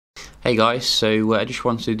Hey guys, so I just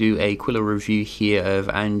wanted to do a quick review here of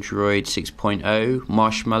Android 6.0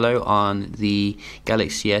 Marshmallow on the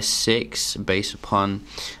Galaxy S6 based upon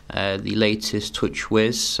the latest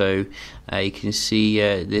TouchWiz. So you can see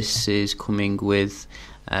this is coming with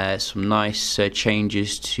some nice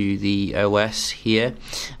changes to the OS here,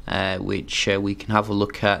 which we can have a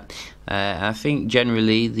look at. I think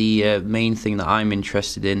generally the main thing that I'm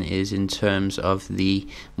interested in is in terms of the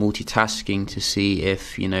multitasking, to see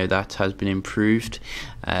if that has been improved.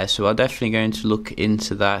 So I'm definitely going to look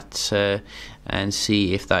into that and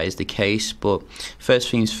see if that is the case. But first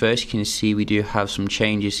things first, you can see we do have some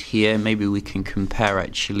changes here. Maybe we can compare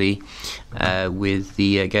actually with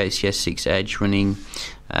the Galaxy S6 Edge running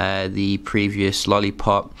the previous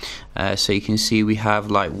Lollipop. So you can see we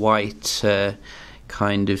have like white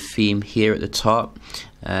kind of theme here at the top.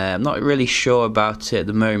 I'm not really sure about it at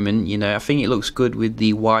the moment. I think it looks good with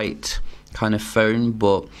the white kind of phone,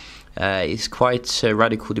 but it's quite a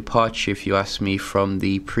radical departure, if you ask me, from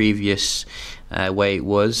the previous way it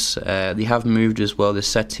was. They have moved as well the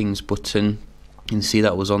settings button. You can see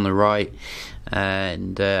that was on the right,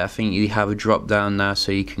 and I think you have a drop down now,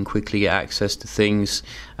 so you can quickly get access to things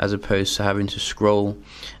as opposed to having to scroll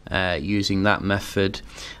using that method.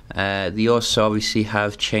 They also obviously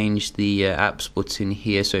have changed the apps button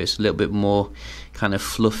here, so it's a little bit more kind of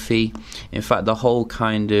fluffy. In fact, the whole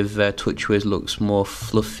kind of TouchWiz looks more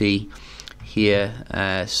fluffy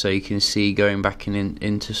here. So you can see going back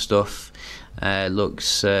into stuff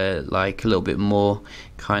looks like a little bit more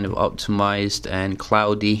kind of optimized and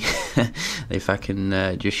cloudy, if I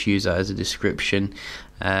can just use that as a description.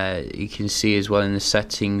 You can see as well in the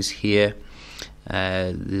settings here,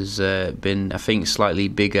 there's been, I think, slightly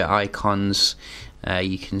bigger icons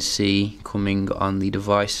you can see coming on the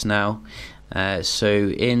device now. So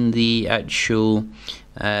in the actual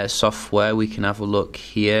software, we can have a look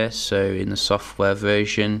here. So in the software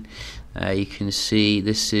version, you can see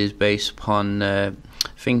this is based upon I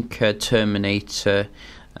think Terminator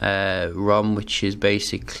ROM, which is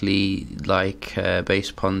basically like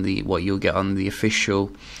based upon what you'll get on the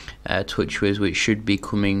official TouchWiz, which should be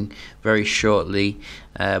coming very shortly.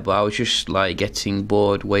 But I was just like getting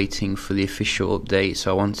bored waiting for the official update,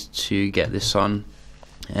 so I wanted to get this on.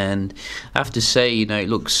 And I have to say, it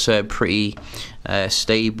looks pretty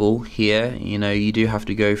stable here. You do have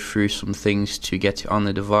to go through some things to get it on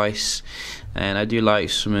the device, and I do like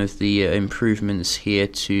some of the improvements here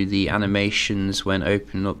to the animations when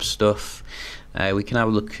opening up stuff. We can have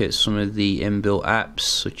a look at some of the inbuilt apps,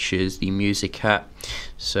 such as the music app.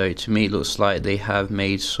 So to me it looks like they have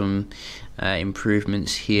made some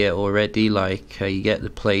improvements here already, like you get the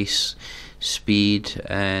place speed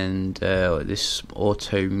and this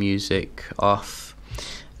auto music off.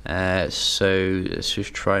 So let's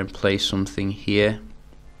just try and play something here.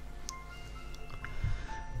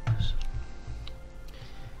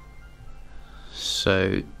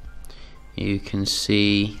 So you can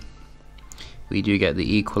see we do get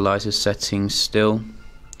the equalizer settings still,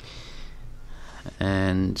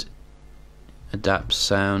 and adapt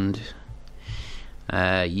sound,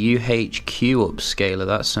 UHQ upscaler.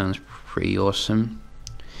 That sounds pretty awesome.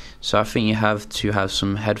 So I think you have to have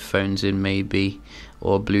some headphones in maybe,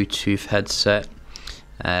 or Bluetooth headset.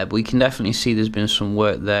 But we can definitely see there's been some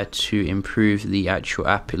work there to improve the actual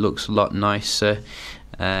app. It looks a lot nicer.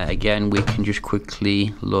 Again, we can just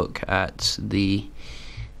quickly look at the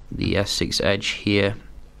S6 Edge here,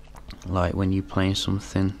 like when you're playing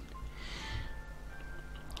something.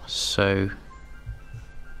 So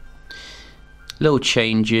little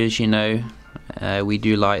changes, we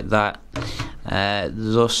do like that.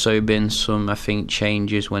 There's also been some, I think,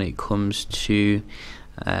 changes when it comes to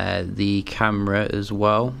the camera as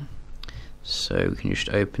well. So we can just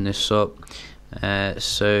open this up.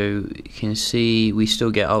 So you can see we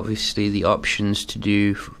still get obviously the options to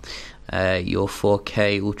do your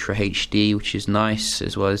 4K Ultra HD, which is nice,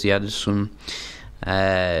 as well as he added some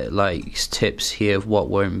like tips here of what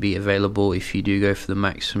won't be available if you do go for the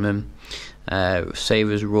maximum.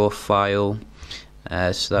 Save as raw file,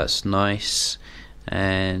 so that's nice,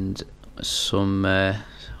 and some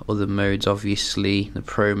other modes, obviously the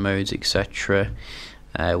pro modes, etc.,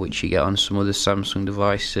 which you get on some other Samsung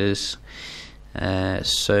devices.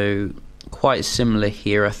 So quite similar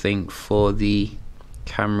here, I think, for the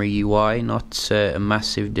camera UI. Not a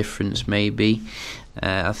massive difference maybe.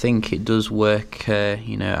 I think it does work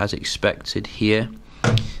as expected here.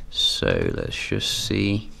 So let's just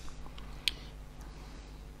see.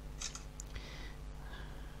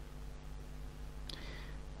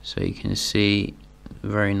 So you can see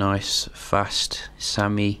very nice fast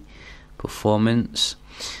SAMI performance.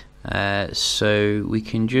 So we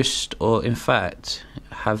can just, or in fact,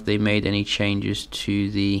 have they made any changes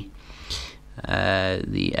to the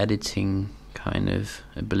editing kind of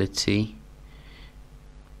ability?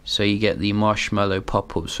 So you get the Marshmallow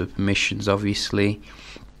pop-ups for permissions, obviously,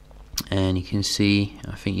 and you can see,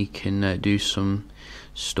 I think you can do some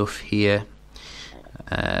stuff here,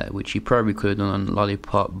 which you probably could have done on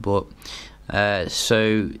Lollipop, but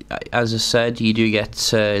so as I said, you do get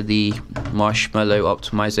the Marshmallow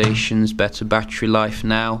optimizations, better battery life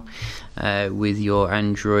now with your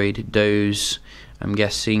Android Doze, I'm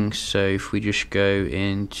guessing. So if we just go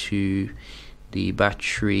into the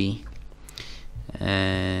battery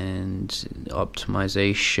and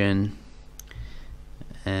optimization,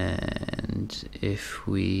 and if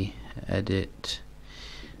we edit,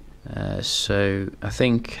 so I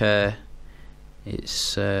think it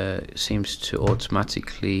seems to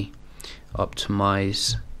automatically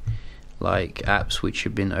optimize like apps which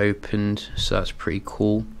have been opened, so that's pretty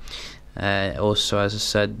cool. Also, as I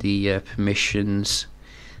said, the permissions,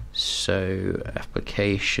 so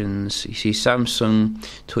applications, you see Samsung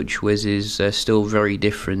TouchWiz is still very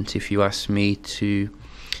different, if you ask me, to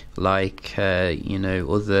like you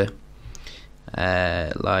know, other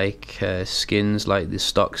skins, like the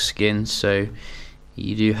stock skin. So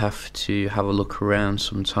you do have to have a look around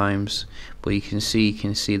sometimes, but you can see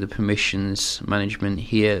the permissions management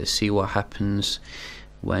here. Let's see what happens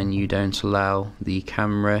when you don't allow the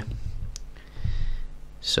camera.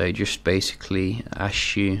 So it just basically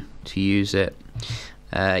asks you to use it.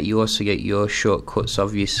 You also get your shortcuts,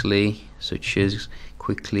 obviously, such as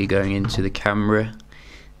quickly going into the camera,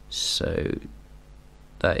 so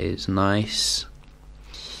that is nice.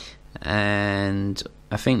 And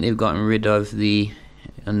I think they've gotten rid of the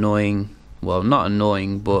annoying, well, not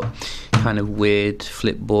annoying, but kind of weird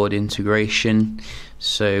flipboard integration,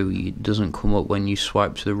 so it doesn't come up when you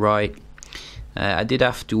swipe to the right. I did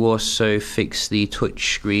have to also fix the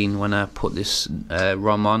touch screen when I put this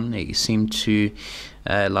ROM on. It seemed to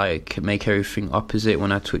like make everything opposite.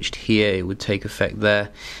 When I touched here, it would take effect there.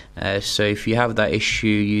 So if you have that issue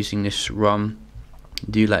using this ROM,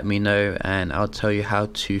 do let me know and I'll tell you how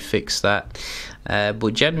to fix that.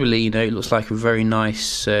 But generally, you know, it looks like a very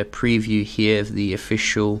nice preview here of the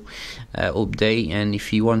official update, and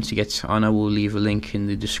if you want to get it on, I will leave a link in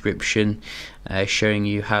the description showing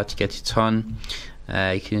you how to get it on.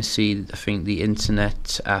 You can see, I think the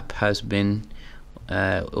internet app has been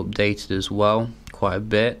updated as well, quite a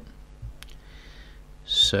bit,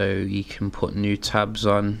 so you can put new tabs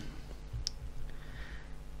on.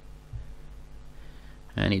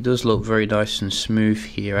 And it does look very nice and smooth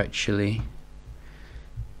here, actually.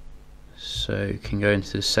 So you can go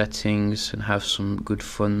into the settings and have some good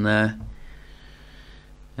fun there.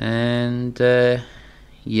 And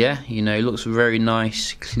yeah, you know, it looks very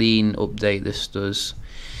nice, clean update this does.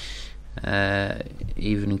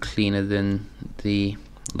 Even cleaner than the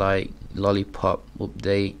like Lollipop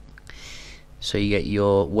update. So you get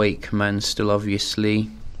your wait command still,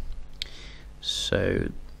 obviously. So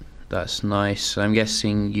that's nice. I'm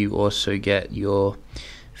guessing you also get your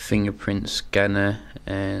fingerprint scanner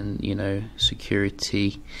and, you know,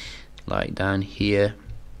 security like down here.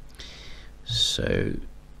 So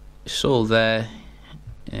it's all there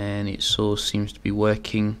and it all seems to be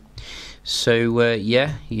working. So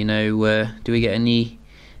yeah, you know, do we get any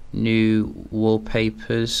new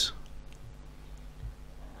wallpapers?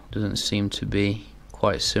 Doesn't seem to be.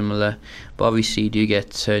 Quite similar, but obviously you do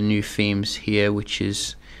get new themes here, which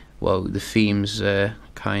is, well, the themes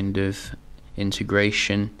kind of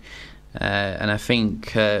integration, and I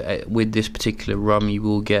think with this particular ROM you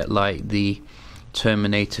will get like the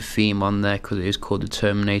Terminator theme on there, because it is called the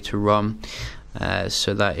Terminator ROM.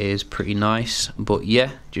 So that is pretty nice. But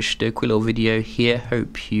yeah, just a quick little video here.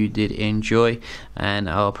 Hope you did enjoy, and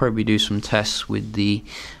I'll probably do some tests with the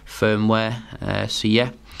firmware. So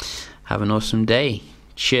yeah, have an awesome day.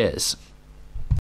 Cheers.